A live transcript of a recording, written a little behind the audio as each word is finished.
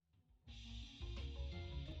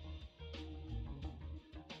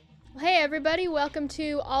Hey everybody, welcome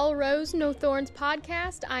to All Rose No Thorns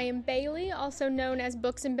podcast. I am Bailey, also known as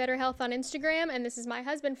Books and Better Health on Instagram, and this is my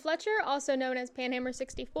husband Fletcher, also known as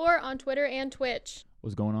Panhammer64 on Twitter and Twitch.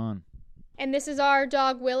 What's going on? And this is our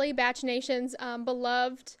dog Willie, Batch Nation's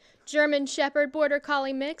beloved German Shepherd Border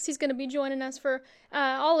Collie mix. He's going to be joining us for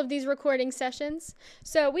all of these recording sessions.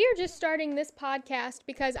 So we are just starting this podcast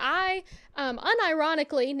because I,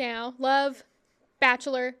 unironically now, love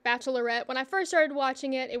Bachelorette. When I first started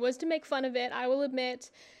watching it, it was to make fun of it, I will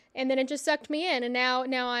admit, and then it just sucked me in, and now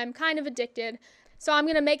I'm kind of addicted. So I'm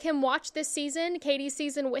going to make him watch this season, Katie's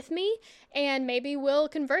season, with me, and maybe we'll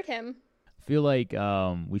convert him. I feel like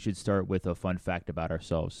we should start with a fun fact about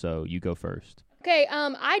ourselves, so you go first. Okay,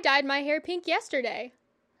 I dyed my hair pink yesterday.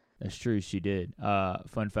 That's true, she did.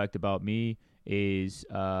 Fun fact about me is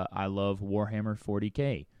I love Warhammer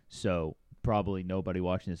 40K, so probably nobody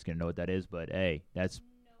watching this is going to know what that is, but hey, it's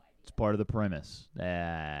part of the premise. All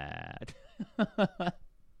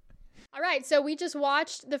right, so we just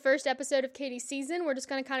watched the first episode of Katie's season. We're just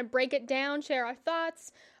going to kind of break it down, share our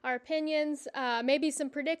thoughts, our opinions, maybe some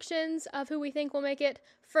predictions of who we think will make it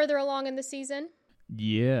further along in the season.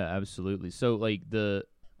 Yeah, absolutely. So like I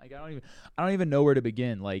don't even know where to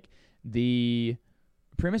begin. Like the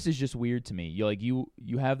premise is just weird to me.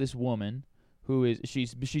 You have this woman who is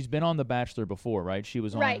she's been on The Bachelor before, right? She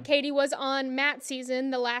was on. Right. Katie was on Matt's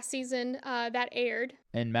season, the last season that aired.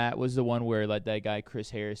 And Matt was the one where like that guy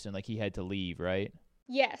Chris Harrison, like he had to leave, right?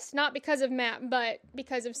 Yes, not because of Matt, but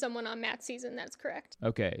because of someone on Matt's season. That's correct.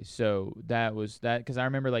 Okay, so that was that because I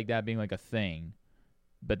remember like that being like a thing,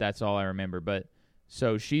 but that's all I remember. But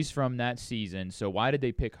so she's from that season. So why did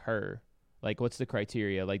they pick her? Like, what's the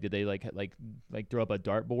criteria? Like, did they like throw up a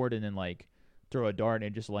dartboard and then like throw a dart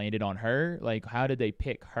and just landed on her? Like, how did they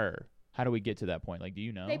pick her? How do we get to that point? Like, do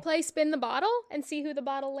you know? They play spin the bottle and see who the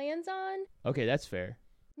bottle lands on. Okay, that's fair.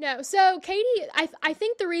 No, so Katie, I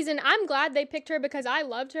think the reason I'm glad they picked her because I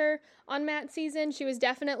loved her on Matt's season. She was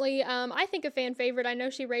definitely, I think, a fan favorite. I know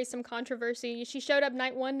she raised some controversy. She showed up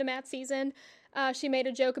night one to Matt's season. She made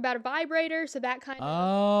a joke about a vibrator, so that kind of...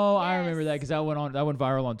 Oh, yes. I Yes. remember that because that went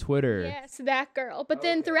viral on Twitter. Yes, that girl. But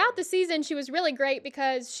then throughout the season, she was really great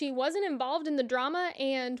because she wasn't involved in the drama,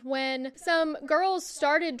 and when some girls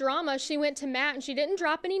started drama, she went to Matt, and she didn't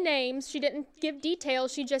drop any names. She didn't give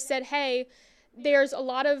details. She just said, hey, there's a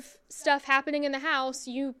lot of stuff happening in the house.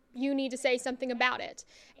 You need to say something about it.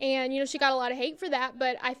 And, she got a lot of hate for that,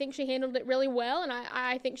 but I think she handled it really well, and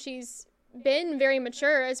I think she's been very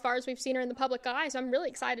mature as far as we've seen her in the public eye, so I'm really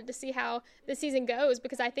excited to see how this season goes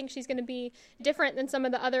because I think she's going to be different than some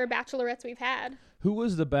of the other bachelorettes we've had. Who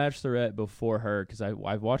was the bachelorette before her? Because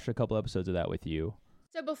I've watched a couple episodes of that with you.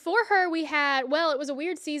 So before her, we had, it was a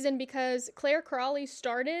weird season because Claire Crawley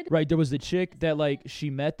started. Right, there was the chick that, like, she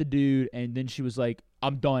met the dude, and then she was like,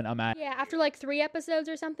 I'm done, I'm out. Yeah, after, 3 episodes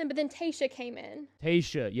or something, but then Tayshia came in.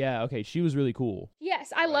 Tayshia, yeah, okay, she was really cool.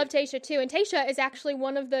 Yes, I love Tayshia, too, and Tayshia is actually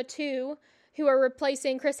one of the 2 who are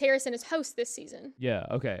replacing Chris Harrison as host this season. Yeah,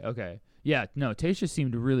 okay. Yeah, no, Tayshia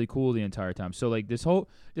seemed really cool the entire time. So, like, this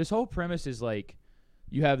whole premise is, like,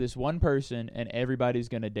 you have this one person, and everybody's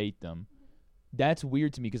going to date them. That's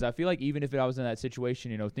weird to me because I feel like even if I was in that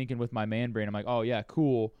situation, thinking with my man brain, I'm like, oh yeah,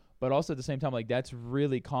 cool. But also at the same time, like that's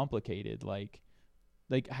really complicated. Like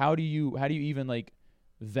how do you even like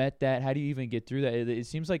vet that? How do you even get through that? It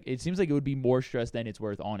seems like it would be more stress than it's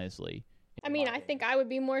worth, honestly. I mean, I think I would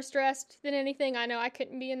be more stressed than anything. I know I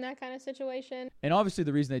couldn't be in that kind of situation. And obviously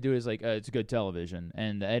the reason they do it is like it's good television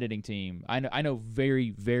and the editing team. I know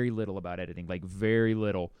very, very little about editing, like very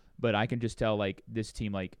little, but I can just tell like this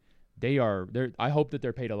team like I hope that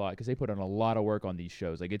they're paid a lot because they put in a lot of work on these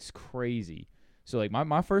shows. Like, it's crazy. So, like,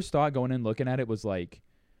 my first thought going in looking at it was, like,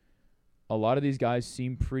 a lot of these guys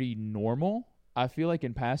seem pretty normal. I feel like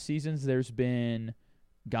in past seasons there's been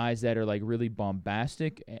guys that are, like, really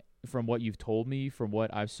bombastic from what you've told me, from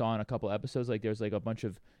what I saw in a couple episodes. Like, there's, like, a bunch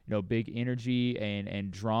of, big energy and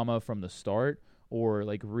drama from the start or,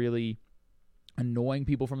 like, really annoying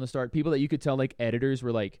people from the start. People that you could tell, like, editors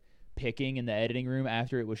were, like, picking in the editing room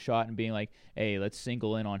after it was shot and being like, hey, let's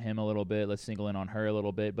single in on him a little bit, let's single in on her a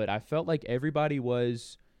little bit. But I felt like everybody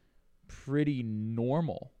was pretty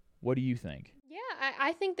normal. What do you think? Yeah,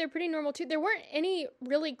 I think they're pretty normal too. There weren't any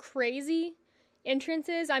really crazy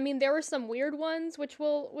entrances. I mean, there were some weird ones, which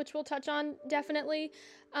we'll touch on definitely.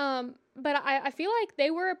 But I feel like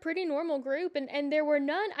they were a pretty normal group, and there were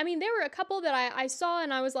none. I mean, there were a couple that I saw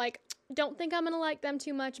and I was like, don't think I'm gonna like them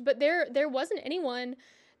too much. But there wasn't anyone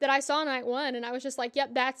that I saw night one, and I was just like,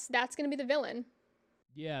 yep, that's going to be the villain.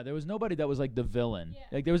 Yeah, there was nobody that was like the villain. Yeah.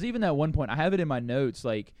 Like there was even that one point, I have it in my notes,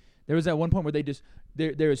 like There was that one point where they just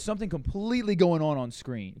there is something completely going on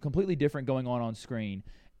screen, completely different going on screen,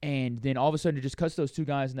 and then all of a sudden it just cuts those two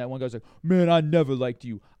guys, and that one guy's like, "Man, I never liked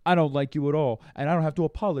you. I don't like you at all, and I don't have to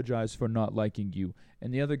apologize for not liking you."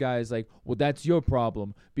 And the other guy is like, "Well, that's your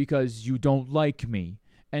problem because you don't like me."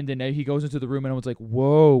 And then he goes into the room, and everyone's like,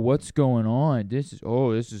 "Whoa, what's going on? This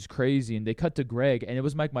is crazy." And they cut to Greg, and it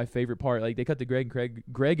was like my favorite part. Like they cut to Greg, and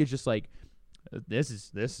Greg is just like, this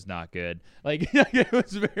is not good. Like it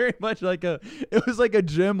was very much like a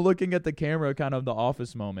Jim looking at the camera, kind of the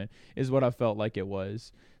Office moment is what I felt like it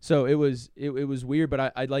was. So it was weird,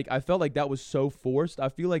 but I felt like that was so forced. I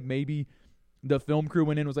feel like maybe the film crew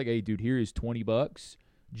went in and was like, "Hey, dude, here is $20.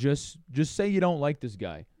 Just say you don't like this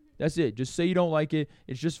guy. That's it. Just say you don't like it.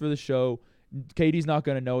 It's just for the show. Katie's not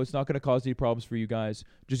going to know. It's not going to cause any problems for you guys.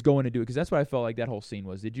 Just go in and do it." Because that's what I felt like that whole scene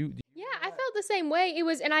was. Did you Yeah, I felt the same way. It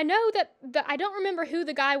was, and I know that I don't remember who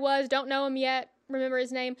the guy was. Don't know him yet. Remember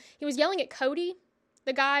his name. He was yelling at Cody,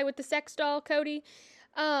 the guy with the sex doll, Cody.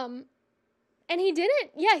 And he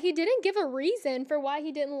didn't give a reason for why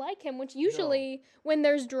he didn't like him, which usually when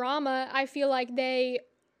there's drama, I feel like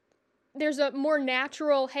there's a more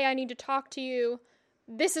natural, "Hey, I need to talk to you.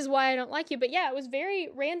 This is why I don't like you." But yeah, it was very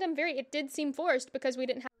random. It did seem forced because we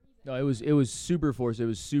didn't have. No, it was super forced. It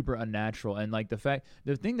was super unnatural. And like the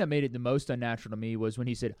thing that made it the most unnatural to me was when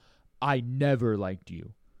he said, "I never liked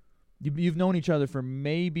you." You've known each other for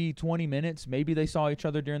maybe 20 minutes. Maybe they saw each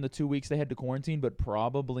other during the 2 weeks they had to quarantine, but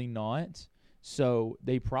probably not. So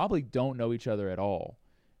they probably don't know each other at all.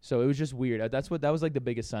 So it was just weird. That was like the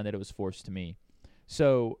biggest sign that it was forced to me.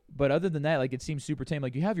 So, but other than that, like it seems super tame.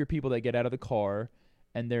 Like you have your people that get out of the car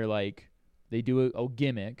and they're like, they do a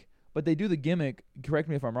gimmick. But they do the gimmick. Correct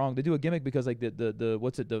me if I'm wrong. They do a gimmick because like the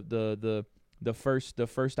what's it the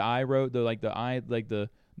first eye rose,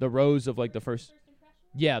 the rose of like the first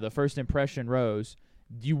the first impression rose.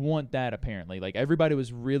 You want that apparently. Like everybody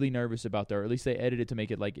was really nervous about that, or at least they edited to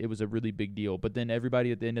make it like it was a really big deal. But then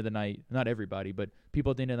everybody at the end of the night, not everybody, but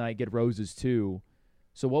people at the end of the night get roses too.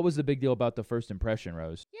 So what was the big deal about the first impression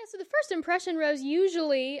rose? Yeah, so the first impression rose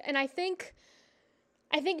usually, and I think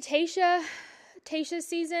Tayshia's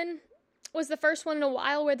season was the first one in a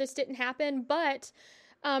while where this didn't happen, but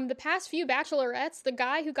the past few bachelorettes, the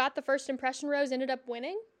guy who got the first impression rose ended up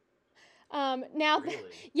winning. Really?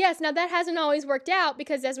 Yes, now that hasn't always worked out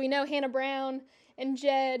because as we know, Hannah Brown and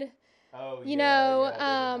Jed,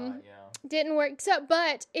 didn't work. So,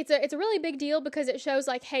 but it's a really big deal because it shows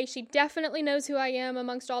like, hey, she definitely knows who I am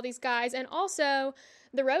amongst all these guys. And also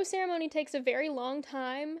the rose ceremony takes a very long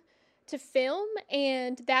time to film,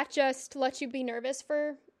 and that just lets you be nervous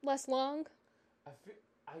for less long.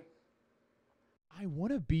 I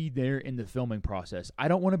want to be there in the filming process. I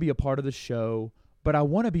don't want to be a part of the show, but I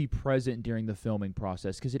want to be present during the filming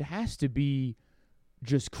process because it has to be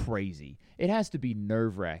just crazy. It has to be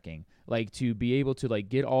nerve-wracking, like to be able to like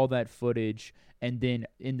get all that footage and then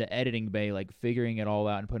in the editing bay, like figuring it all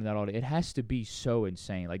out and putting that all. It has to be so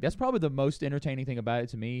insane. Like that's probably the most entertaining thing about it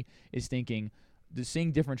to me is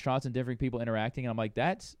seeing different shots and different people interacting. And I'm like,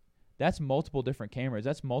 that's multiple different cameras.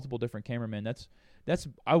 That's multiple different cameramen. That's.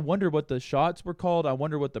 I wonder what the shots were called. I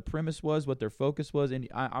wonder what the premise was, what their focus was, and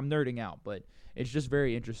I'm nerding out, but it's just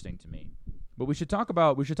very interesting to me. But we should talk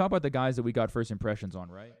about the guys that we got first impressions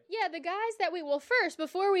on, right? Yeah, the guys that first,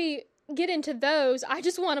 before we get into those, I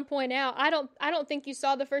just want to point out, I don't think you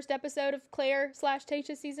saw the first episode of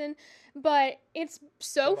Claire/Tayshia season, but it's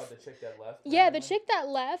so the chick that left. Yeah, the chick that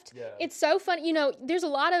left. Yeah. It's so funny. You know, there's a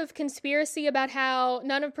lot of conspiracy about how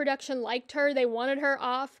none of production liked her. They wanted her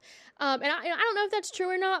off. And I don't know if that's true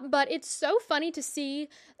or not, but it's so funny to see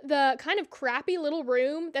the kind of crappy little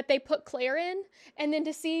room that they put Claire in, and then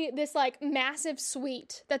to see this like massive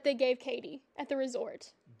suite that they gave Katie at the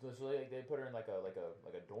resort. So they put her in like a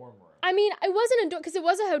dorm room. I mean, it wasn't a dorm because it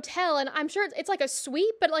was a hotel, and I'm sure it's like a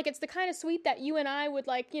suite, but like it's the kind of suite that you and I would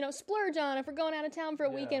like, splurge on if we're going out of town for a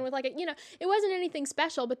weekend with like it wasn't anything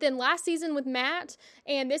special. But then last season with Matt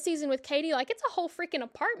and this season with Katie, like it's a whole freaking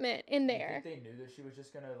apartment in there. You think they knew that she was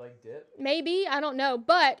just gonna like dip? Maybe, I don't know,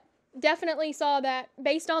 but definitely saw that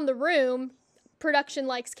based on the room, production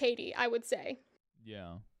likes Katie, I would say.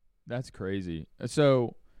 Yeah, that's crazy.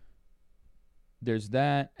 So there's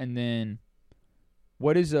that, and then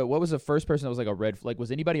what was the first person that was like a red flag?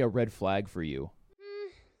 Was anybody a red flag for you?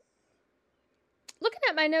 Looking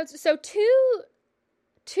at my notes, so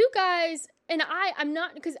two guys, and I'm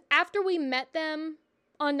not, because after we met them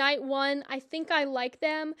on night one, I think I like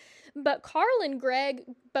them, but Carl and Greg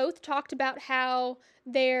both talked about how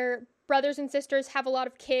their brothers and sisters have a lot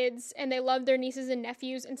of kids and they love their nieces and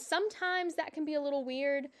nephews. And sometimes that can be a little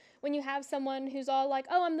weird when you have someone who's all like,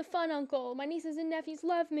 oh, I'm the fun uncle. My nieces and nephews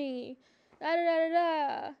love me. Da da da da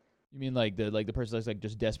da. You mean like the person that's like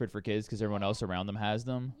just desperate for kids because everyone else around them has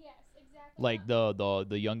them? Yes, exactly. Like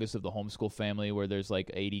the youngest of the homeschool family where there's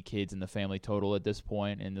like 80 kids in the family total at this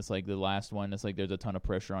point, and it's like the last one, it's like there's a ton of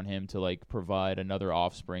pressure on him to like provide another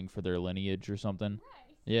offspring for their lineage or something.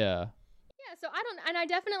 Right. Yeah. Yeah, so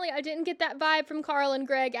I didn't get that vibe from Carl and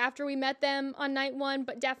Greg after we met them on night 1,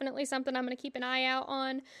 but definitely something I'm going to keep an eye out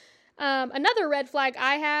on. Another red flag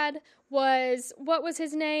I had was, what was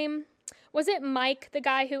his name? Was it Mike, the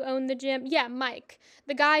guy who owned the gym? Yeah, Mike.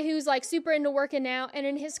 The guy who's, like, super into working out. And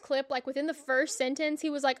in his clip, like, within the first sentence, he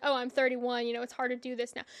was like, oh, I'm 31. You know, it's hard to do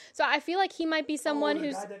this now. So I feel like he might be someone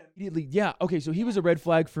who's... Immediately, yeah, okay, so he was a red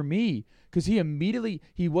flag for me. Because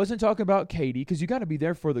he wasn't talking about Katie, because you got to be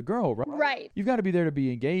there for the girl, right? Right. You've got to be there to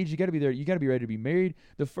be engaged. You got to be there. You got to be ready to be married.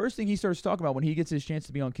 The first thing he starts talking about when he gets his chance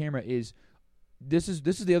to be on camera is... This is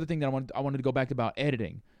the other thing that I wanted to go back to about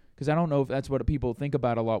editing. Because I don't know if that's what people think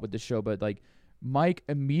about a lot with the show, but like Mike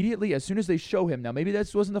immediately, as soon as they show him, now maybe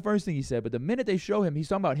that wasn't the first thing he said, but the minute they show him, he's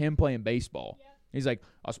talking about him playing baseball. Yeah. He's like,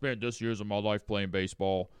 I spent this years of my life playing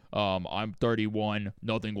baseball. I'm 31.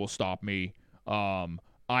 Nothing will stop me. I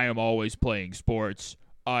am always playing sports.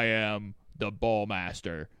 I am the ball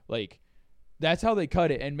master. Like, that's how they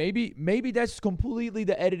cut it. And maybe that's completely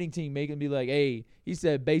the editing team making me like, hey, he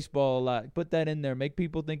said baseball a lot. Put that in there. Make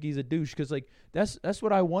people think he's a douche. Because, like, that's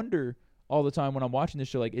what I wonder all the time when I'm watching this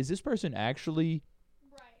show. Like, is this person actually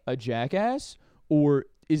a jackass? Or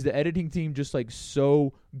is the editing team just, like,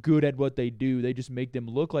 so good at what they do, they just make them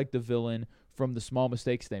look like the villain from the small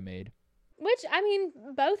mistakes they made? Which, I mean,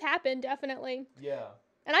 both happen, definitely. Yeah.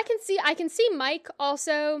 And I can see Mike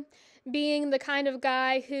also being the kind of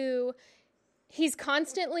guy who... He's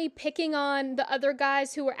constantly picking on the other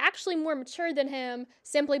guys who are actually more mature than him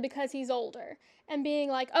simply because he's older. And being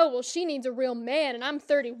like, oh, well, she needs a real man, and I'm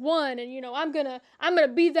 31, and, you know, I'm gonna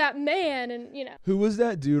be that man, and, you know. Who was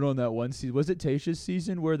that dude on that one season? Was it Tasha's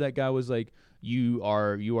season where that guy was like, you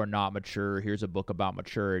are not mature, here's a book about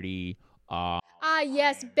maturity.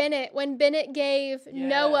 Yes, Bennett. When Bennett gave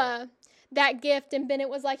Noah that gift, and Bennett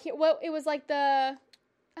was like, well, it was like the...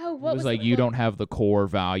 Oh, what was like, you don't have the core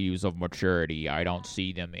values of maturity. I don't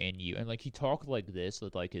see them in you. And like he talked like this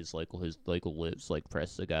with like his lips like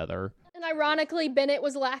pressed together. And ironically, Bennett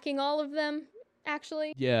was lacking all of them,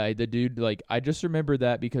 actually. Yeah, the dude, like, I just remember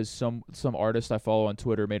that because some artist I follow on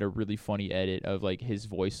Twitter made a really funny edit of like his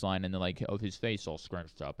voice line and then like his face all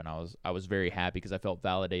scrunched up, and I was very happy because I felt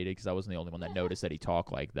validated because I wasn't the only one that noticed that he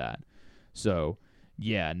talked like that. So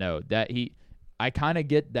yeah, no, I kind of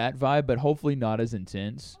get that vibe, but hopefully not as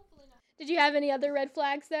intense. Did you have any other red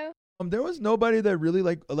flags, though? There was nobody that really,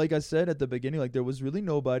 like I said at the beginning, like there was really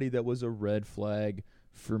nobody that was a red flag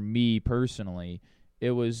for me personally. It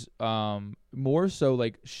was more so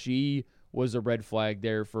like she was a red flag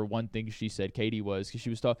there for one thing she said. Katie was, because she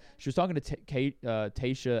was talking to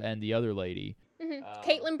Tasha and the other lady. Mm-hmm.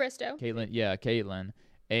 Caitlin Bristow. Caitlin.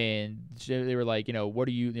 And they were like, you know, what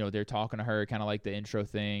are you, they're talking to her, kind of like the intro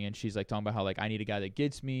thing. And she's like talking about how, like, I need a guy that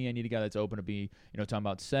gets me. I need a guy that's open to be, talking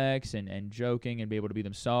about sex and joking and be able to be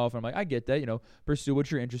themselves. And I'm like, I get that, pursue what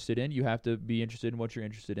you're interested in. You have to be interested in what you're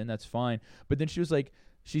interested in. That's fine. But then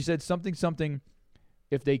she said something,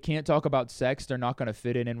 if they can't talk about sex, they're not going to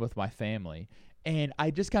fit it in with my family. And I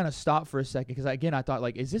just kind of stopped for a second because, again, I thought,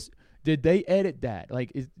 like, did they edit that?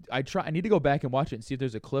 Like, I need to go back and watch it and see if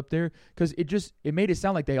there's a clip there, because it made it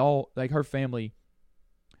sound like they all, like, her family,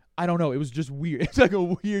 I don't know, it was just weird. It's like a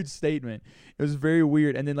weird statement. It was very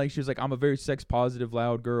weird. And then, like, she was like, I'm a very sex positive,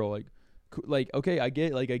 loud girl. Like, okay, I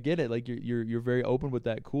get it. Like, you're very open with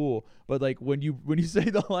that, cool. But like when you say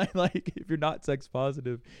the line, like, if you're not sex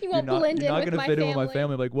positive, you're not gonna fit in with my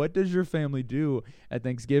family. Like, what does your family do at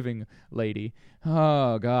Thanksgiving, lady?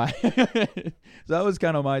 Oh God. So that was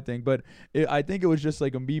kind of my thing. But I think it was just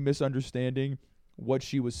like me misunderstanding what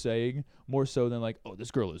she was saying more so than like, oh,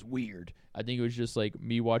 this girl is weird. I think it was just like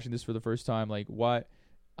me watching this for the first time. Like, why?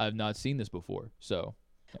 I've not seen this before. So.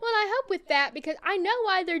 Well, I hope with that, because I know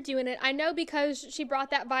why they're doing it. I know because she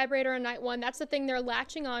brought that vibrator on night one. That's the thing they're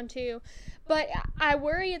latching on to. But I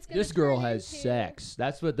worry it's going to This girl has sex.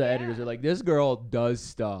 That's what the editors are like. This girl does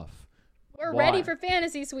stuff. We're ready for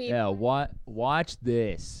fantasy suite. Yeah, watch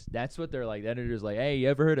this. That's what they're like. The editor's like, hey, you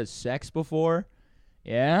ever heard of sex before?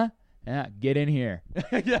 Yeah? Yeah, get in here. But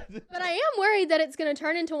I am worried that it's going to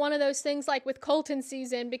turn into one of those things like with Colton's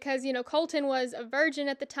season, because, Colton was a virgin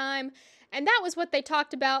at the time. And that was what they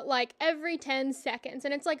talked about, like, every 10 seconds.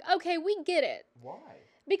 And it's like, okay, we get it. Why?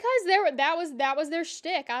 Because that was their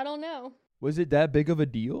shtick. I don't know. Was it that big of a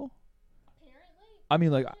deal? Apparently. I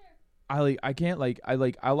mean, I can't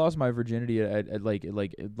I lost my virginity at like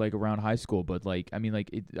around high school, but I mean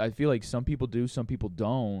I feel like some people do, some people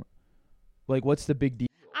don't. Like, what's the big deal?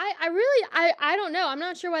 I don't know. I'm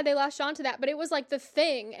not sure why they latched onto that, but it was like the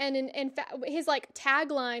thing. And in fact, his like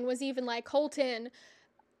tagline was even like, Colton,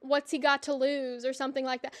 what's he got to lose, or something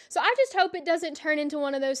like that. So I just hope it doesn't turn into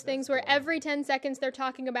one of those things where every 10 seconds they're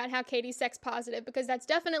talking about how Katie's sex positive, because that's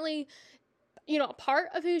definitely, a part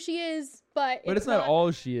of who she is, but it's not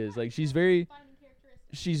all she is. Like, she's very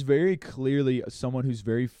clearly someone who's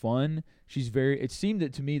very fun. It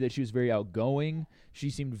seemed to me that she was very outgoing. She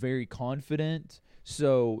seemed very confident.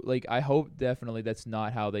 So, like, I hope definitely that's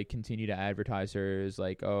not how they continue to advertise her, as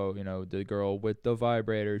like, oh, the girl with the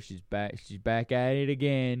vibrator, she's back at it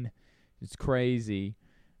again. It's crazy.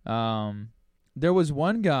 There was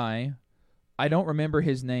one guy, I don't remember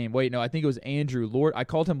his name. Wait, no, I think it was Andrew. I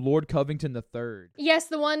called him Lord Covington III. Yes,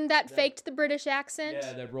 the one that faked the British accent.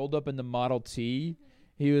 Yeah, that rolled up in the Model T.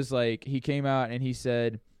 He was like, he came out and he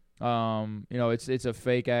said, it's a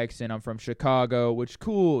fake accent. I'm from Chicago, which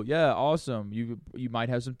cool. Yeah, awesome. You might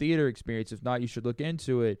have some theater experience. If not, you should look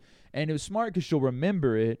into it. And it was smart because she'll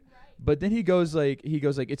remember it. Right. But then he goes like,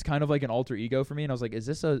 it's kind of like an alter ego for me. And I was like,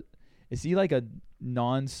 is he like a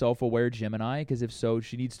non-self-aware Gemini? Because if so,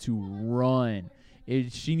 she needs to run.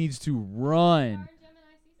 She needs to run.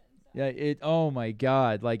 Yeah. Oh my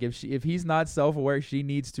God. Like if he's not self-aware, she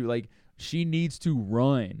needs to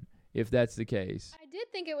run. If that's the case. I did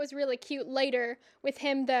think it was really cute later with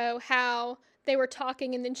him, though, how they were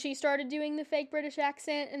talking and then she started doing the fake British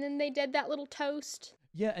accent and then they did that little toast.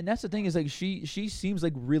 Yeah, and that's the thing is, like, she seems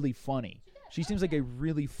like really funny. She seems like a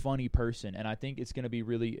really funny person, and I think it's going to be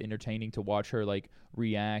really entertaining to watch her, like,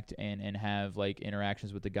 react and have, like,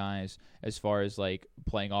 interactions with the guys as far as, like,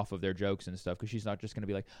 playing off of their jokes and stuff, because she's not just going to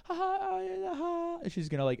be like, ha ha, ha. She's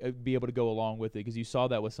going to, like, be able to go along with it, because you saw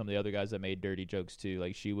that with some of the other guys that made dirty jokes, too.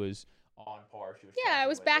 Like, she was on par. It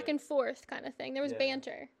was back and forth kind of thing. There was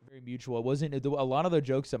banter. Very mutual. It wasn't a lot of the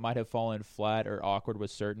jokes that might have fallen flat or awkward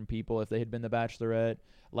with certain people if they had been the Bachelorette,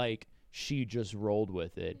 like, she just rolled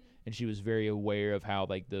with it. And she was very aware of how,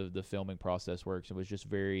 like, the filming process works, and was just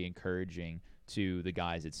very encouraging to the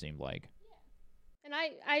guys, it seemed like. Yeah.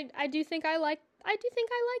 And I do think I like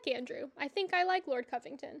Andrew. I think I like Lord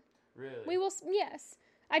Covington. Really? We will. Yes.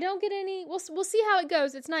 I don't get any. We'll see how it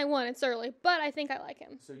goes. It's night one. It's early, but I think I like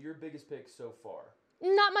him. So your biggest pick so far?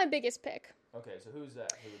 Not my biggest pick. Okay, so who's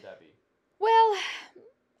that? Who would that be? Well,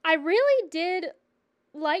 I really did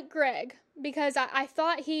like Greg because I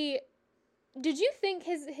thought he. Did you think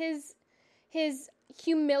his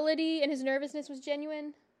humility and his nervousness was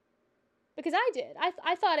genuine? Because I did.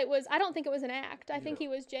 I thought it was. I don't think it was an act. I think he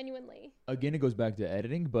was genuinely. Again, it goes back to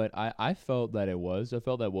editing, but I felt that it was. I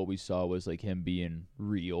felt that what we saw was like him being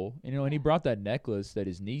real. And he brought that necklace that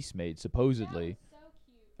his niece made, supposedly. That was so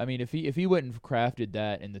cute. I mean, if he wouldn't have crafted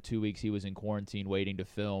that in the 2 weeks he was in quarantine waiting to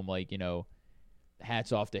film, like,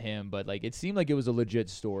 hats off to him, but like it seemed like it was a legit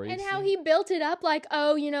story. And how he built it up like,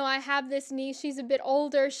 oh, I have this niece, she's a bit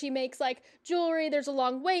older, she makes like jewelry, there's a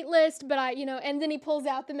long wait list, but and then he pulls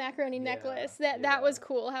out the macaroni necklace. That was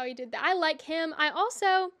cool how he did that. I like him. I'm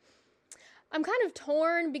kind of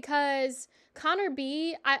torn because Connor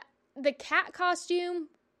B, the cat costume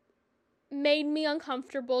made me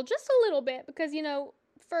uncomfortable just a little bit because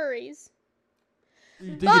furries.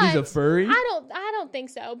 You think he's a furry? I don't think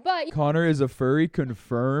so. But Connor is a furry,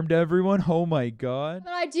 confirmed, everyone. Oh my God.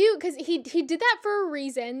 But I do, because he did that for a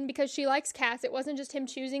reason, because she likes cats. It wasn't just him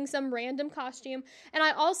choosing some random costume. And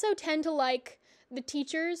I also tend to like the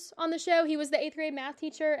teachers on the show. He was the 8th grade math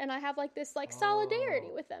teacher, and I have like this like solidarity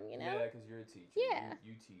with them, Yeah, because you're a teacher. Yeah.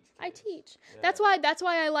 You teach kids. I teach. Yeah. That's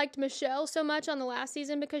why I liked Michelle so much on the last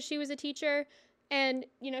season, because she was a teacher. And,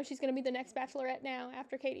 she's going to be the next Bachelorette now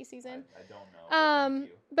after Katie's season. I don't know.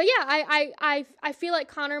 But yeah, I feel like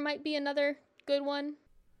Connor might be another good one.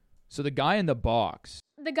 So the guy in the box.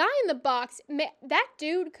 That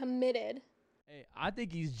dude committed. Hey, I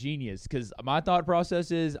think he's genius because my thought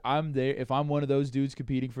process is I'm there. If I'm one of those dudes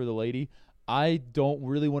competing for the lady, I don't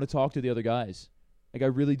really want to talk to the other guys. Like, I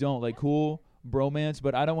really don't. Like, cool bromance,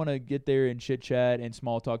 but I don't want to get there and chit chat and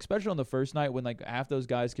small talk, especially on the first night when like half those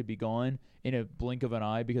guys could be gone in a blink of an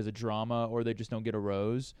eye because of drama or they just don't get a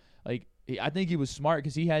rose. Like, I think he was smart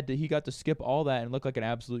because he got to skip all that and look like an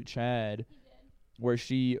absolute Chad, where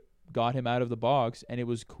she got him out of the box, and it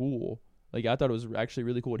was cool. Like, I thought it was actually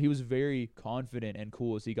really cool. And he was very confident and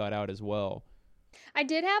cool as he got out as well. I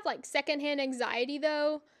did have like secondhand anxiety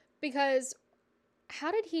though, because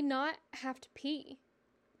how did he not have to pee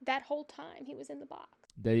that whole time he was in the box?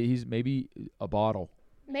 He's maybe a bottle.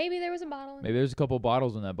 Maybe there was a bottle. Maybe there's a couple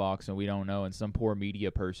bottles in that box and we don't know. And some poor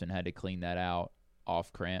media person had to clean that out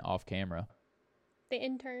off camera. The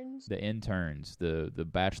interns. The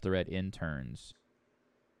Bachelorette interns.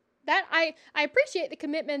 That I appreciate the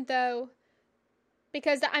commitment though,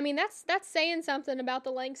 because I mean that's saying something about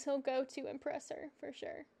the lengths he'll go to impress her for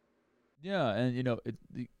sure. Yeah, and you know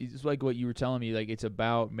it's like what you were telling me. Like it's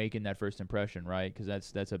about making that first impression, right?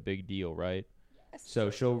 Because that's a big deal, right? Yes.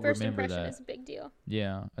 So she'll First remember impression that. is a big deal.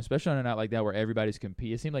 Yeah, especially on a night like that where everybody's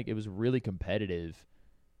competing. It seemed like it was really competitive.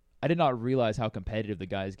 I did not realize how competitive the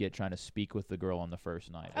guys get trying to speak with the girl on the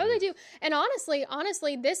first night. Oh, they do. And honestly,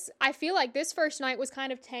 I feel like this first night was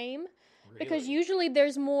kind of tame. Really? Because usually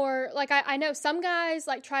there's more, like I know some guys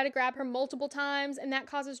like try to grab her multiple times and that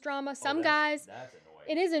causes drama. Some guys, that's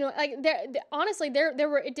annoying. It is annoying. Like honestly, there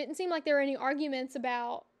were, it didn't seem like there were any arguments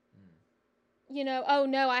about, you know, oh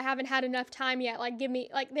no, I haven't had enough time yet. Like give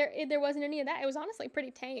me, like there wasn't any of that. It was honestly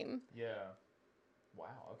pretty tame. Yeah. Wow.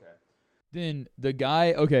 Okay. Then the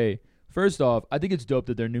guy, okay, first off, I think it's dope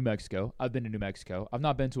that they're in New Mexico. I've been to New Mexico. I've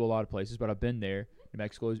not been to a lot of places, but I've been there.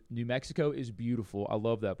 New Mexico is beautiful. I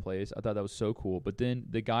love that place. I thought that was so cool. But then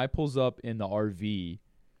the guy pulls up in the RV,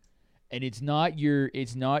 and it's not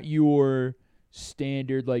your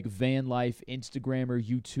standard like van life Instagrammer,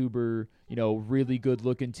 YouTuber, you know, really good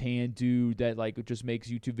looking tan dude that like just makes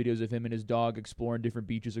YouTube videos of him and his dog exploring different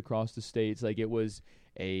beaches across the states. Like it was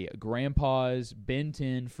a grandpa's Ben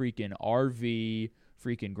 10 freaking RV,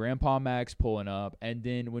 freaking Grandpa Max pulling up, and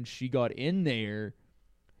then when she got in there,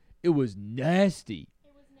 it was nasty.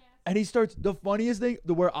 And he starts, the funniest thing,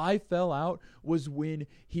 where I fell out was when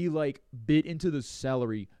he like bit into the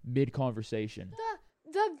celery mid-conversation.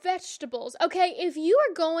 The vegetables. Okay, if you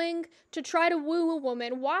are going to try to woo a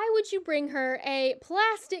woman, why would you bring her a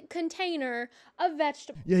plastic container of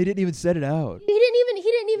vegetables? Yeah, he didn't even set it out. He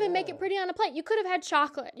didn't even make it pretty on a plate. You could have had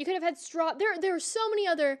chocolate. You could have had straw. There are so many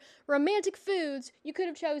other romantic foods you could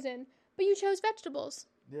have chosen, but you chose vegetables.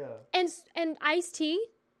 Yeah. And iced tea.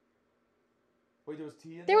 Wait, there was tea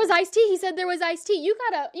in there? There was iced tea. He said there was iced tea. You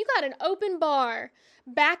got an open bar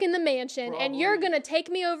back in the mansion, and you're gonna take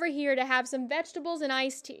me over here to have some vegetables and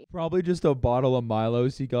iced tea. Probably just a bottle of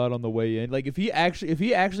Milos he got on the way in. Like if he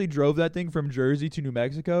actually drove that thing from Jersey to New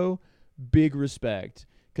Mexico, big respect.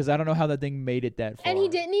 Because I don't know how that thing made it that far. And he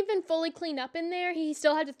didn't even fully clean up in there. He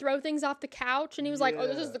still had to throw things off the couch, and he was like, "Oh,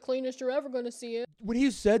 this is the cleanest you're ever gonna see it." When he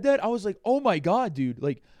said that, I was like, "Oh my god, dude!"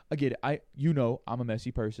 Like again, I'm a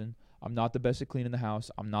messy person. I'm not the best at cleaning the house.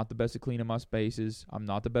 I'm not the best at cleaning my spaces. I'm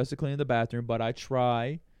not the best at cleaning the bathroom, but I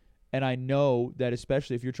try. And I know that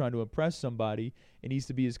especially if you're trying to impress somebody, it needs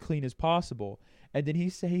to be as clean as possible. And then he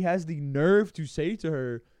has the nerve to say to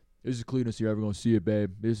her, "This is the cleanest you're ever going to see it,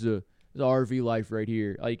 babe. This is RV life right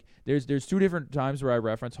here." Like there's two different times where I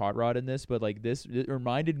reference Hot Rod in this, but like this, it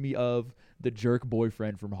reminded me of the jerk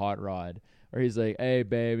boyfriend from Hot Rod. Or he's like, "Hey,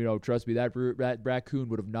 babe, you know, trust me, that raccoon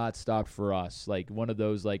would have not stopped for us." Like one of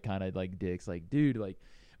those, like kind of like dicks. Like, dude, like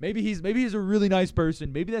maybe he's a really nice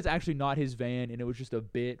person. Maybe that's actually not his van, and it was just a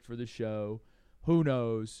bit for the show. Who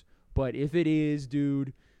knows? But if it is,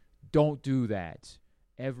 dude, don't do that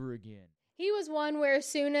ever again. He was one where as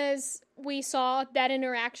soon as we saw that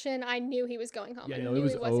interaction, I knew he was going home. Yeah, no, it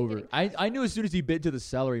was over. I knew as soon as he bit to the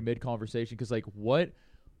celery mid-conversation, because like what?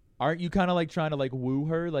 Aren't you kind of like trying to like woo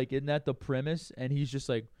her? Like, isn't that the premise? And he's just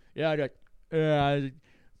like, I live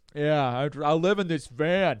in this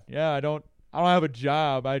van. Yeah, I don't have a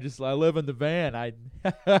job. I live in the van. I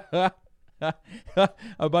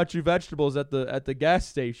bought you vegetables at the gas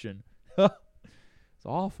station. It's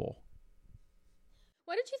awful.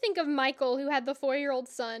 What did you think of Michael, who had the 4-year-old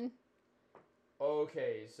son?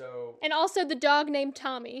 Okay, so and also the dog named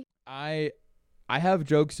Tommy. I have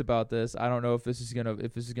jokes about this. I don't know if this is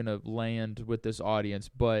gonna land with this audience,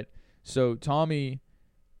 but so Tommy,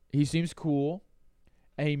 he seems cool,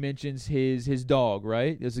 and he mentions his dog.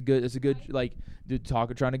 Right? It's a good like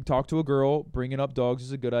trying to talk to a girl. Bringing up dogs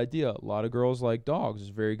is a good idea. A lot of girls like dogs. It's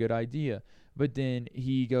a very good idea. But then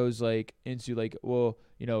he goes like into like, well,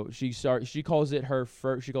 you know, she calls it her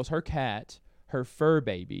fur. She calls her cat her fur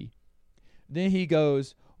baby. Then he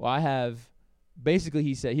goes, well, I have. Basically,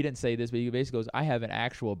 he said, he didn't say this, but he basically goes, "I have an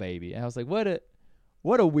actual baby." And I was like, what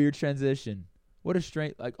a weird transition. What a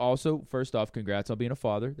strange, like, also, first off, congrats on being a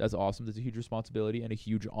father. That's awesome. That's a huge responsibility and a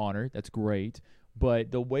huge honor. That's great.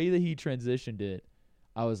 But the way that he transitioned it,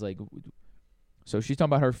 I was like, so she's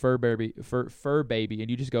talking about her fur baby, and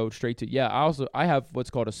you just go straight to, yeah, I have what's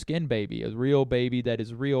called a skin baby, a real baby that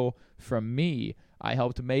is real from me. I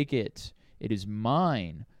helped make it. It is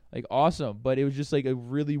mine. Like, awesome. But it was just like a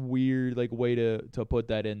really weird like way to put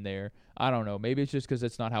that in there. I don't know. Maybe it's just because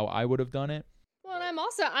it's not how I would have done it. Well, and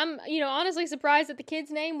I'm honestly surprised that the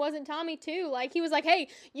kid's name wasn't Tommy too. Like, he was like, hey,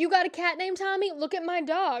 you got a cat named Tommy? Look at my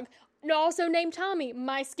dog. No, also named Tommy.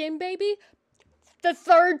 My skin baby? The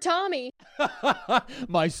third Tommy.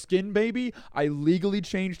 My skin baby? I legally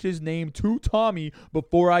changed his name to Tommy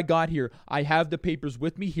before I got here. I have the papers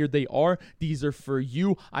with me. Here they are. These are for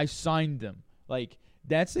you. I signed them. Like,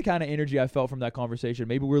 that's the kind of energy I felt from that conversation.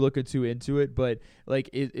 Maybe we're looking too into it, but like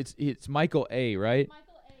it's Michael A, right? Michael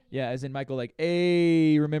A. Yeah, as in Michael, like,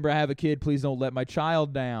 hey, remember I have a kid. Please don't let my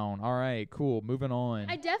child down. All right, cool. Moving on.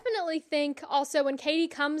 I definitely think also when Katie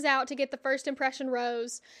comes out to get the first impression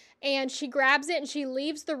rose and she grabs it and she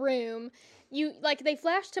leaves the room, they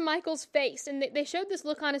flash to Michael's face and they showed this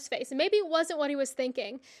look on his face, and maybe it wasn't what he was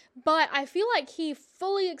thinking, but I feel like he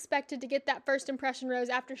fully expected to get that first impression rose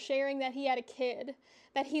after sharing that he had a kid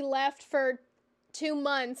that he left for 2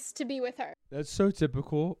 months to be with her. That's so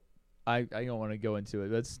typical. I don't want to go into it.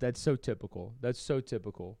 That's so typical. That's so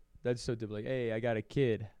typical. Like, hey, I got a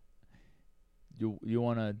kid. You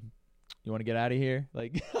wanna get out of here?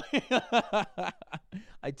 Like,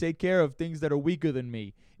 I take care of things that are weaker than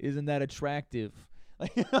me. Isn't that attractive?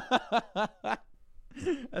 Like,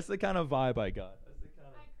 that's the kind of vibe I got.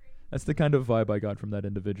 That's the kind of vibe I got from that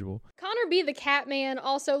individual. Connor B. the Catman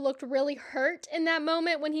also looked really hurt in that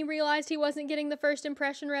moment when he realized he wasn't getting the first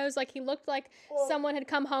impression rose. Like, he looked like someone had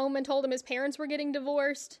come home and told him his parents were getting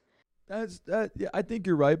divorced. Yeah, I think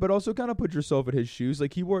you're right, but also kind of put yourself in his shoes.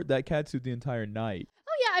 Like, he wore that catsuit the entire night.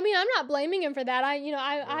 Oh yeah, I mean, I'm not blaming him for that.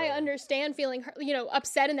 I understand feeling,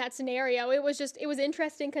 upset in that scenario. It was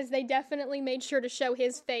interesting because they definitely made sure to show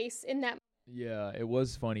his face in that. Yeah, it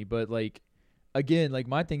was funny, but like, again, like,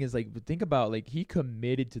 my thing is, like, think about, like, he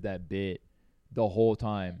committed to that bit the whole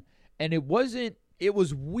time. And it was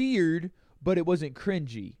weird, but it wasn't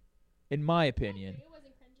cringy, in my opinion. It wasn't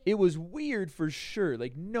cringy. It was weird for sure,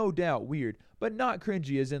 like, no doubt weird, but not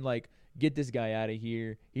cringy as in, like, get this guy out of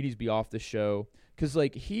here. He needs to be off the show. Because,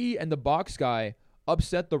 like, he and the box guy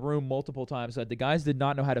upset the room multiple times. Like, the guys did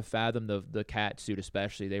not know how to fathom the cat suit,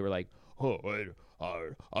 especially. They were like, oh,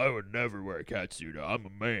 I would never wear a cat suit. I'm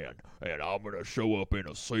a man, and I'm gonna show up in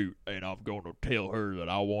a suit, and I'm gonna tell her that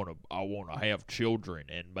I wanna have children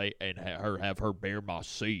and have her bear my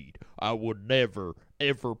seed. I would never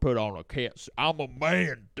ever put on a cat suit. I'm a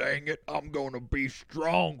man, dang it. I'm gonna be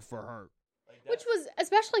strong for her. Which was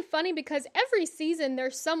especially funny because every season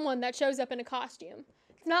there's someone that shows up in a costume.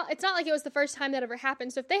 It's not like it was the first time that ever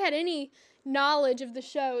happened. So if they had any knowledge of the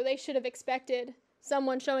show, they should have expected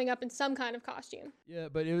someone showing up in some kind of costume. Yeah,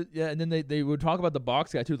 but and then they would talk about the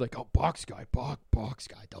box guy too, like, oh, box guy,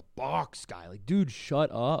 the box guy. Like, dude,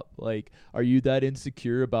 shut up. Like, are you that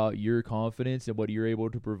insecure about your confidence and what you're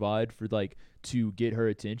able to provide for, like, to get her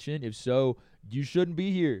attention? If so, you shouldn't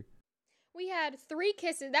be here. We had 3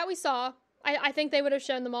 kisses that we saw. I think they would have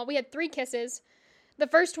shown them all. We had 3 kisses. The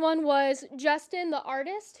first one was Justin, the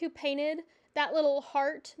artist, who painted that little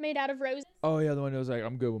heart made out of roses. Oh, yeah, the one that was like,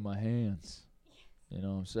 I'm good with my hands. You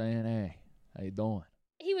know what I'm saying? Hey, how you doing?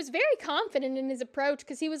 He was very confident in his approach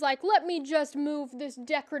because he was like, let me just move this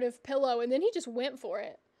decorative pillow. And then he just went for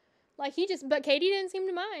it. But Katie didn't seem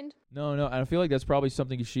to mind. No, I feel like that's probably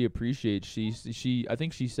something she appreciates. I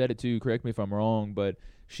think she said it too, correct me if I'm wrong, but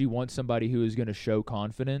she wants somebody who is going to show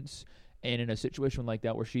confidence. And in a situation like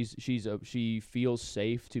that where she feels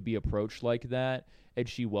safe to be approached like that and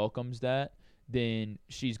she welcomes that, then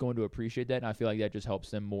she's going to appreciate that. And I feel like that just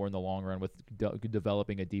helps them more in the long run with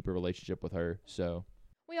developing a deeper relationship with her. So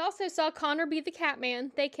we also saw Connor be the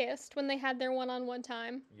Catman. They kissed when they had their one-on-one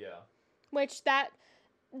time. Yeah. Which that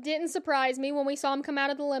didn't surprise me. When we saw him come out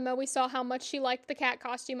of the limo, we saw how much she liked the cat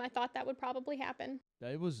costume. I thought that would probably happen.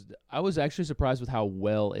 I was actually surprised with how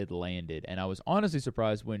well it landed, and I was honestly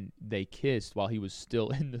surprised when they kissed while he was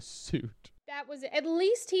still in the suit. That was it. At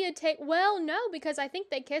least he had no, because I think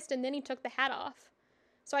they kissed and then he took the hat off.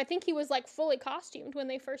 So I think he was like fully costumed when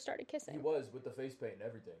they first started kissing. He was, with the face paint and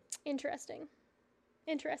everything. Interesting.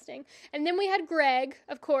 And then we had Greg,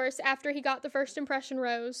 of course, after he got the first impression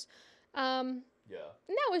rose. Yeah.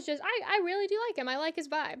 And that was just, I really do like him. I like his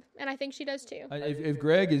vibe, and I think she does too. If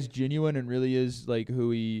Greg is genuine and really is like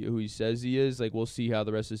who he says he is, like, we'll see how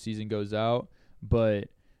the rest of the season goes out. But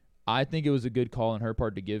I think it was a good call on her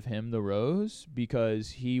part to give him the rose because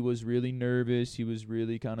he was really nervous. He was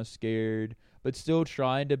really kind of scared, but still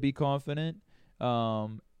trying to be confident.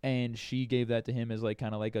 And she gave that to him as like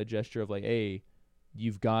kind of like a gesture of like, hey,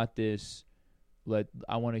 you've got this.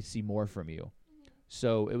 I want to see more from you.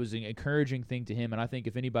 So it was an encouraging thing to him. And I think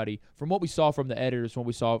if anybody, from what we saw from the editors, from what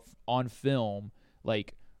we saw on film,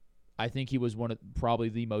 like, I think he was one of probably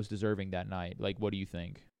the most deserving that night. Like, what do you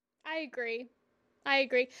think? I agree. I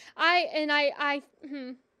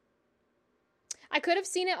could have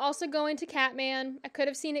seen it also going to Catman. I could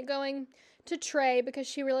have seen it going to Trey because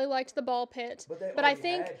she really liked the ball pit. But I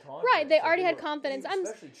think they already had confidence.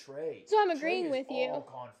 Especially Trey. So I'm agreeing with you.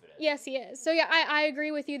 Confident. Yes, he is. So yeah, I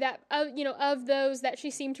agree with you that of those that she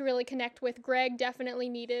seemed to really connect with, Greg definitely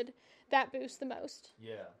needed that boost the most.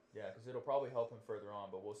 Yeah, because it'll probably help him further on,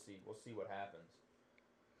 but we'll see. We'll see what happens.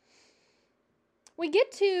 We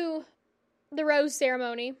get to the rose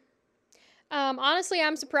ceremony. Honestly,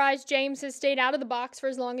 I'm surprised James has stayed out of the box for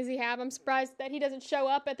as long as he have. I'm surprised that he doesn't show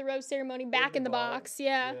up at the rose ceremony back in the box.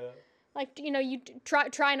 Yeah. Like, you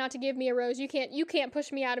try not to give me a rose. You can't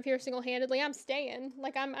push me out of here single-handedly. I'm staying.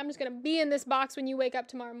 Like, I'm just going to be in this box when you wake up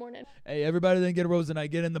tomorrow morning. Hey, everybody didn't get a rose tonight.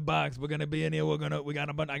 Get in the box. We're going to be in here. I got a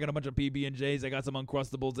bunch of PB&Js. I got some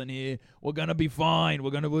Uncrustables in here. We're going to be fine.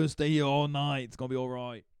 We'll stay here all night. It's going to be all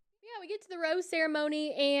right. We get to the rose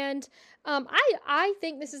ceremony, and I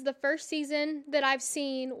think this is the first season that I've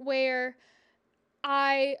seen where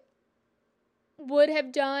I would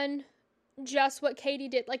have done just what Katie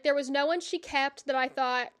did. Like, there was no one she kept that I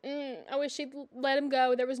thought, I wish she'd let him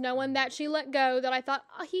go. There was no one that she let go that I thought,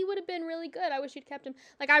 he would have been really good. I wish she'd kept him.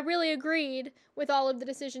 Like, I really agreed with all of the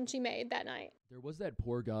decisions she made that night. There was that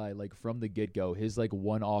poor guy, like, from the get-go. His, like,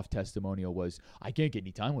 one-off testimonial was, I can't get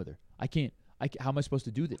any time with her. How am I supposed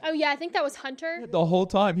to do this? Oh, yeah, I think that was Hunter. The whole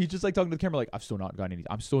time. He's just, like, talking to the camera, like, I'm still not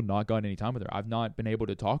gotten any time with her. I've not been able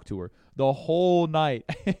to talk to her the whole night.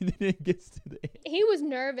 And then it gets to the end. He was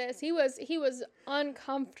nervous. He was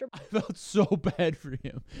uncomfortable. I felt so bad for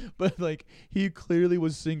him. But, like, he clearly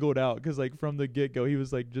was singled out because, like, from the get-go, he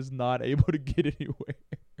was, like, just not able to get anywhere.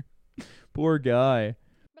 Poor guy.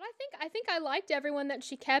 But I think I liked everyone that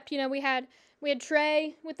she kept. We had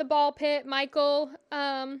Trey with the ball pit, Michael,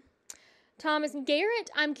 Thomas. Garrett,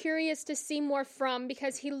 I'm curious to see more from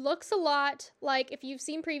because he looks a lot like, if you've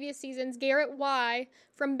seen previous seasons, Garrett Y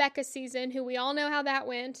from Becca's season, who we all know how that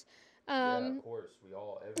went. Yeah, of course.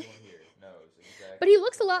 Everyone here knows exactly. But he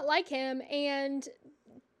looks a lot like him, and,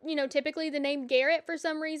 typically the name Garrett, for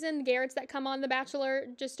some reason, the Garretts that come on The Bachelor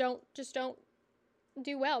just don't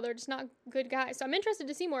do well. They're just not good guys. So I'm interested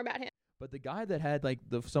to see more about him. But the guy that had, like,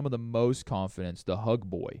 some of the most confidence, the hug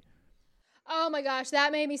boy. Oh my gosh,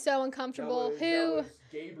 that made me so uncomfortable. That was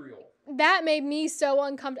Gabriel. That made me so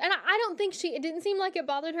uncomfortable. And I don't think it didn't seem like it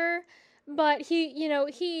bothered her, but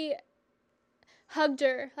he hugged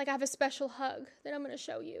her. Like, I have a special hug that I'm going to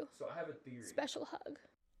show you. So I have a theory. Special hug.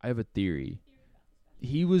 I have a theory.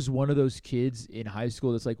 He was one of those kids in high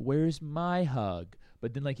school that's like, where's my hug?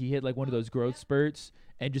 But then, like, he hit, like, one of those growth spurts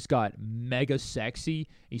and just got mega sexy.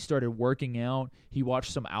 He started working out. He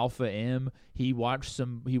watched some Alpha M. He watched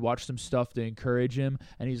some stuff to encourage him.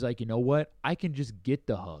 And he's like, you know what? I can just get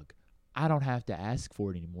the hug. I don't have to ask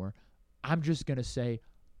for it anymore. I'm just going to say,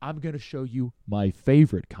 I'm going to show you my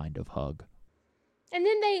favorite kind of hug. And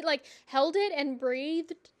then they, like, held it and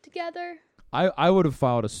breathed together. I would have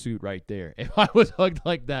filed a suit right there if I was hugged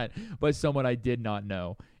like that by someone I did not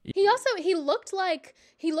know. He looked like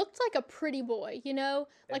a pretty boy,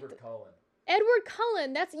 Edward Cullen. Edward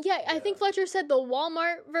Cullen. I think Fletcher said the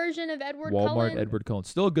Walmart version of Edward Cullen. Walmart Edward Cullen.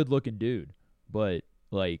 Still a good looking dude, but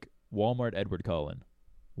like Walmart Edward Cullen.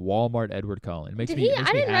 It makes me I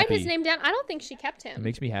didn't happy. write his name down. I don't think she kept him. It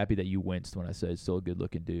makes me happy that you winced when I said still a good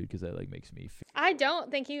looking dude, because that, like, makes me feel. I don't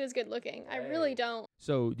think he was good looking. I really don't.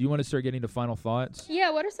 So do you want to start getting to final thoughts? Yeah,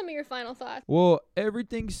 what are some of your final thoughts? Well,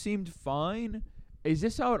 everything seemed fine. Is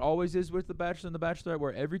this how it always is with The Bachelor and The Bachelorette,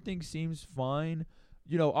 where everything seems fine?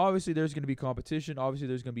 Obviously there's going to be competition. Obviously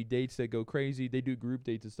there's going to be dates that go crazy. They do group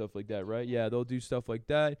dates and stuff like that, right? Yeah, they'll do stuff like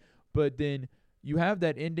that. But then you have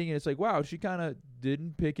that ending, and it's like, wow, she kind of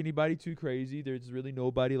didn't pick anybody too crazy. There's really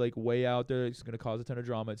nobody, like, way out there. It's going to cause a ton of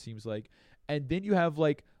drama, it seems like. And then you have,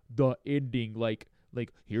 like, the ending, like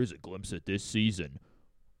here's a glimpse at this season.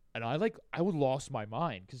 And I would lost my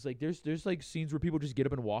mind, because, like, there's like scenes where people just get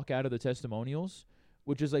up and walk out of the testimonials,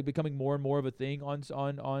 which is, like, becoming more and more of a thing on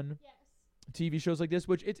TV shows like this,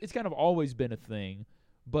 which it's kind of always been a thing,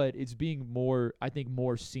 but it's being more, I think,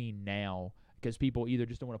 more seen now, because people either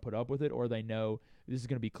just don't want to put up with it, or they know this is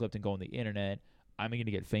going to be clipped and go on the internet. I'm going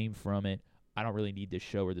to get fame from it. I don't really need this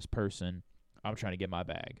show or this person. I'm trying to get my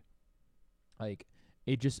bag. Like,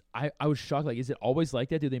 it just, I was shocked. Like, is it always like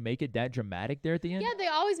that? Do they make it that dramatic there at the end? Yeah, they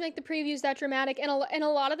always make the previews that dramatic. And a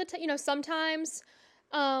lot of the sometimes,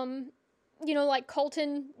 like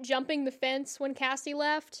Colton jumping the fence when Cassie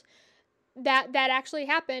left, that actually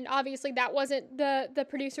happened. Obviously, that wasn't the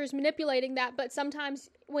producers manipulating that, but sometimes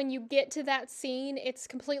when you get to that scene, it's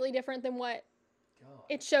completely different than what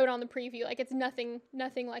it showed on the preview. Like, it's nothing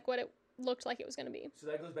like what it looked like it was going to be. So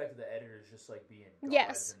that goes back to the editors just like being gods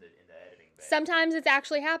Yes. in the editing bay. Sometimes it's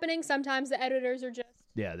actually happening. Sometimes the editors are just.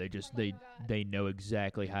 Yeah, they know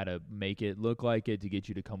exactly how to make it look like it to get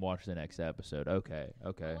you to come watch the next episode. Okay.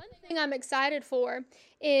 One thing I'm excited for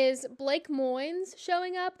is Blake Moynes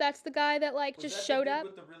showing up. That's the guy that just showed up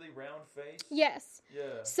with the really round face. Yes.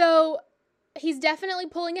 Yeah. So he's definitely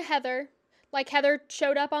pulling a Heather. Like, Heather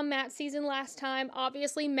showed up on Matt's season last time.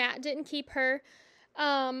 Obviously, Matt didn't keep her.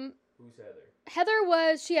 Who's Heather?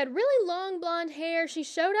 Heather she had really long blonde hair. She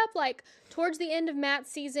showed up, towards the end of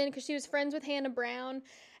Matt's season because she was friends with Hannah Brown.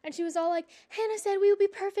 And she was all like, Hannah said we would be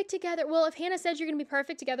perfect together. Well, if Hannah said you're going to be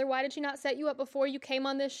perfect together, why did she not set you up before you came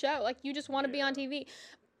on this show? Like, you just want to be on TV.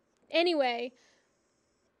 Anyway,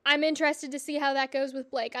 I'm interested to see how that goes with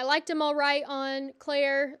Blake. I liked him all right on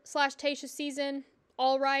Claire/Tayshia's season.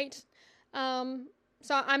 All right.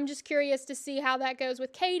 So I'm just curious to see how that goes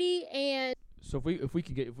with Katie. And so if we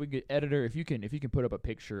can get editor, if you can put up a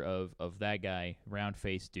picture of that guy, round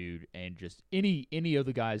faced dude, and just any of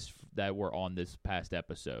the guys that were on this past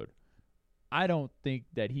episode, I don't think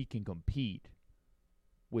that he can compete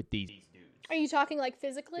with these dudes. Are you talking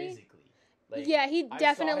physically? Physically. Like, yeah, he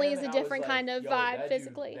definitely is a different kind of vibe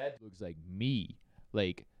physically. That looks like me.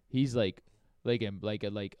 Like, he's like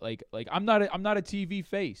I'm not a TV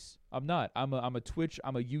face. I'm not. I'm a Twitch,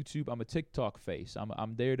 I'm a YouTube, I'm a TikTok face.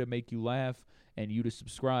 I'm there to make you laugh and you to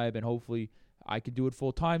subscribe, and hopefully I can do it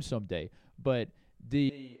full time someday. But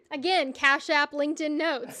again, Cash App, LinkedIn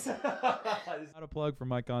Notes. It's not a plug for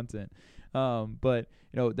my content. But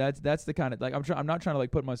that's the kind of I'm not trying to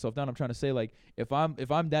put myself down. I'm trying to say if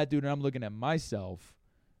I'm that dude and I'm looking at myself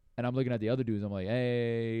and I'm looking at the other dudes, I'm like,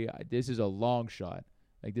 hey, this is a long shot.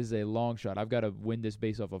 This is a long shot. I've got to win this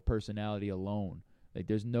based off of personality alone.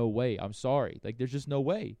 There's no way. I'm sorry. There's just no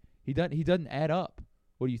way. He doesn't add up.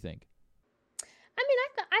 What do you think? I mean,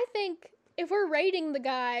 I think if we're rating the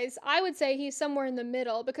guys, I would say he's somewhere in the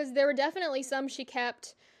middle because there were definitely some she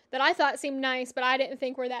kept that I thought seemed nice, but I didn't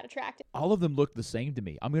think were that attractive. All of them looked the same to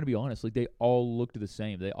me. I'm going to be honest. They all looked the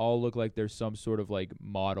same. They all look like there's some sort of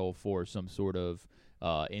model for some sort of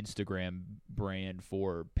Instagram brand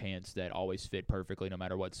for pants that always fit perfectly no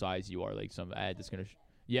matter what size you are. Some ad that's going to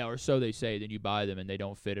yeah, or so they say. Then you buy them and they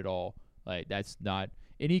don't fit at all. That's not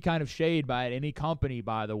any kind of shade by any company,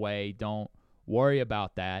 by the way. Don't worry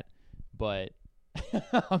about that. But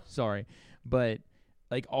I'm sorry. But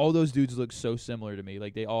all those dudes look so similar to me.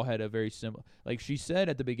 They all had a very similar. She said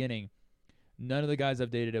at the beginning, none of the guys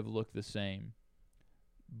I've dated have looked the same.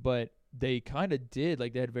 But they kind of did.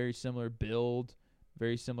 They had very similar build,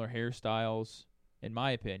 very similar hairstyles, in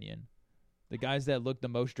my opinion. The guys that looked the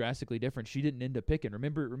most drastically different, she didn't end up picking.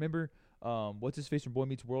 Remember, what's his face from Boy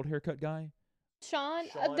Meets World haircut guy? Sean?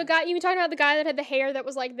 The guy you were talking about, the guy that had the hair that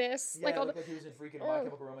was like this. Yeah, looked like he was in freaking My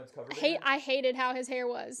Chemical Romance cover. I hated how his hair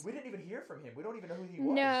was. We didn't even hear from him. We don't even know who he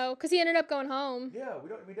was. No, because he ended up going home. Yeah, we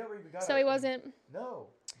never even got. So he wasn't. No,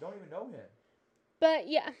 don't even know him. But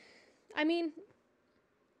yeah, I mean,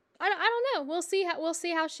 I don't know. We'll see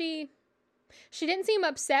how she didn't seem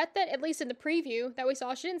upset that, at least in the preview that we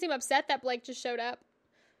saw, she didn't seem upset that Blake just showed up.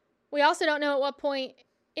 We also don't know at what point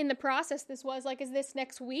in the process this was. Is this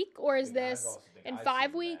next week or is this in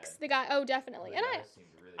 5 weeks? The guy, oh, definitely. And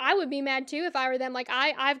I would be mad too if I were them.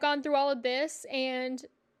 I've gone through all of this and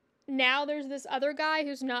now there's this other guy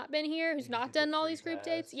who's not been here, who's not done all these group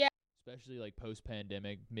dates. Yeah. Especially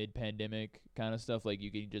post-pandemic, mid-pandemic kind of stuff.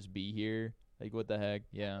 You can just be here. What the heck?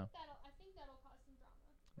 Yeah. I think that'll cause some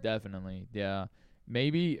drama. Definitely, yeah.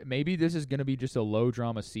 Maybe this is gonna be just a low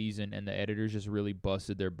drama season, and the editors just really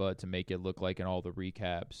busted their butt to make it look like in all the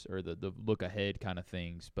recaps or the look ahead kind of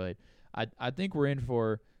things. But I think we're in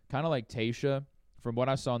for kind of like Tayshia. From what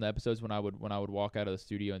I saw in the episodes, when I would walk out of the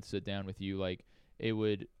studio and sit down with you, it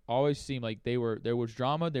would always seem like there was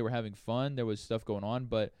drama, they were having fun, there was stuff going on,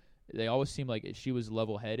 but they always seemed like she was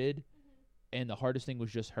level headed, and the hardest thing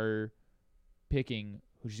was just her picking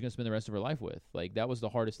who she's going to spend the rest of her life with. That was the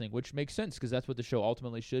hardest thing, which makes sense because that's what the show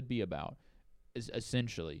ultimately should be about, is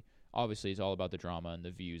essentially. Obviously, it's all about the drama and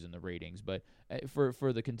the views and the ratings, but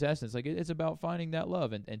for the contestants, it's about finding that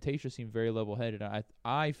love, and Tayshia seemed very level-headed.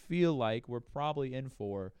 I feel like we're probably in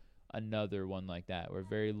for another one like that. We're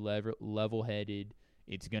very level-headed.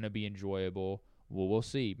 It's going to be enjoyable. Well, we'll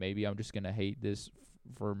see. Maybe I'm just going to hate this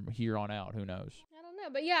from here on out. Who knows?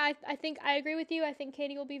 But yeah, I think I agree with you. I think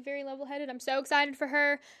Katie will be very level-headed. I'm so excited for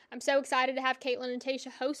her. I'm so excited to have Caitlin and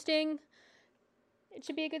Tayshia hosting. It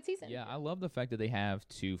should be a good season. Yeah, I love the fact that they have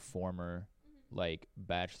two former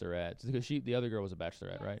bachelorettes, because the other girl was a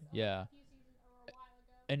bachelorette, right? Yeah.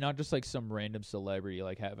 And not just like some random celebrity,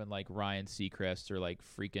 like having like Ryan Seacrest or like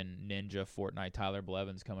freaking Ninja Fortnite Tyler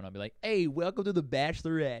Blevins coming up and be like, hey, welcome to the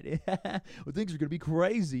Bachelorette. Well, things are going to be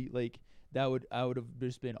crazy. Like, I would have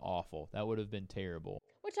just been awful. That would have been terrible.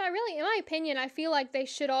 Which I really, in my opinion, I feel like they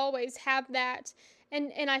should always have that.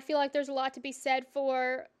 And I feel like there's a lot to be said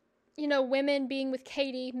for, you know, women being with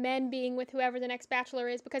Katie, men being with whoever the next Bachelor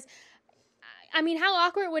is. Because, I mean, how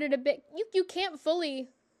awkward would it have been? You can't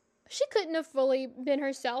fully... She couldn't have fully been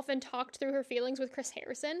herself and talked through her feelings with Chris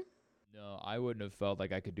Harrison. No, I wouldn't have felt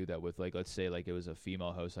like I could do that with, like, let's say, like, it was a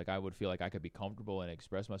female host. Like, I would feel like I could be comfortable and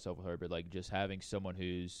express myself with her, but, like, just having someone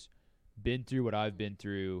who's been through what I've been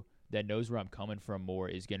through, that knows where I'm coming from more,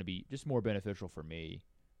 is going to be just more beneficial for me.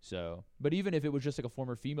 So, but even if it was just, like, a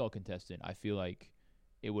former female contestant, I feel like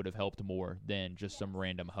it would have helped more than just some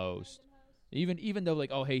random host. Even though,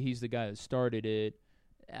 like, oh, hey, he's the guy that started it,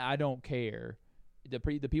 I don't care. The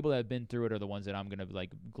people that have been through it are the ones that I'm gonna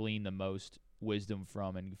like glean the most wisdom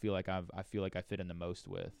from and feel like I fit in the most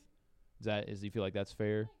with. Do you feel like that's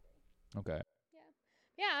fair? Okay.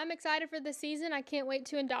 Yeah, I'm excited for the season. I can't wait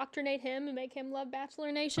to indoctrinate him and make him love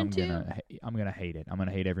Bachelor Nation too. I'm gonna hate it. I'm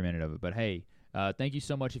gonna hate every minute of it. But hey, thank you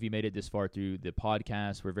so much if you made it this far through the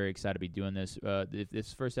podcast. We're very excited to be doing this.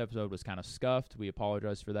 This first episode was kind of scuffed. We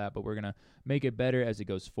apologize for that, but we're gonna make it better as it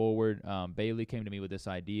goes forward. Bailey came to me with this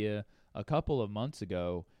idea a couple of months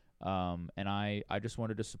ago, and I just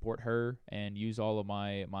wanted to support her and use all of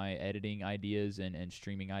my editing ideas and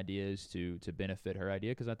streaming ideas to benefit her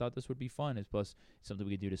idea, because I thought this would be fun. It's plus something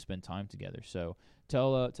we could do to spend time together. So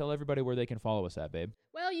tell everybody where they can follow us at, babe.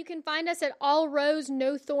 Well, you can find us at All Rose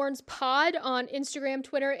No Thorns Pod on Instagram,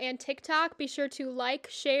 Twitter, and TikTok. Be sure to like,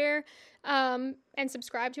 share, and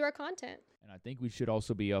subscribe to our content. And I think we should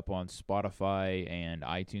also be up on Spotify and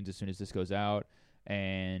iTunes as soon as this goes out.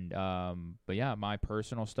 And but yeah, my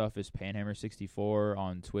personal stuff is Panhammer64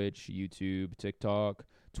 on Twitch, YouTube, TikTok,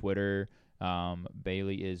 Twitter.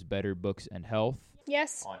 Bailey is Better Books and Health.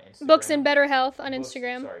 Yes, on Instagram. Books and Better Health on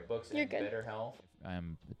Instagram. Books You're and good. Better Health.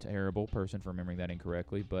 I'm a terrible person for remembering that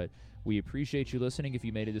incorrectly, but we appreciate you listening. If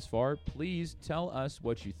you made it this far, please tell us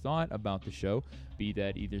what you thought about the show, be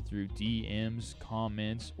that either through DMs,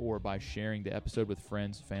 comments, or by sharing the episode with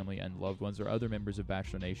friends, family, and loved ones, or other members of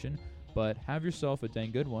Bachelor Nation. But have yourself a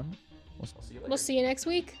dang good one. We'll see you later. We'll see you next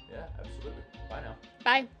week. Yeah, absolutely. Bye now.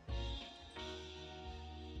 Bye.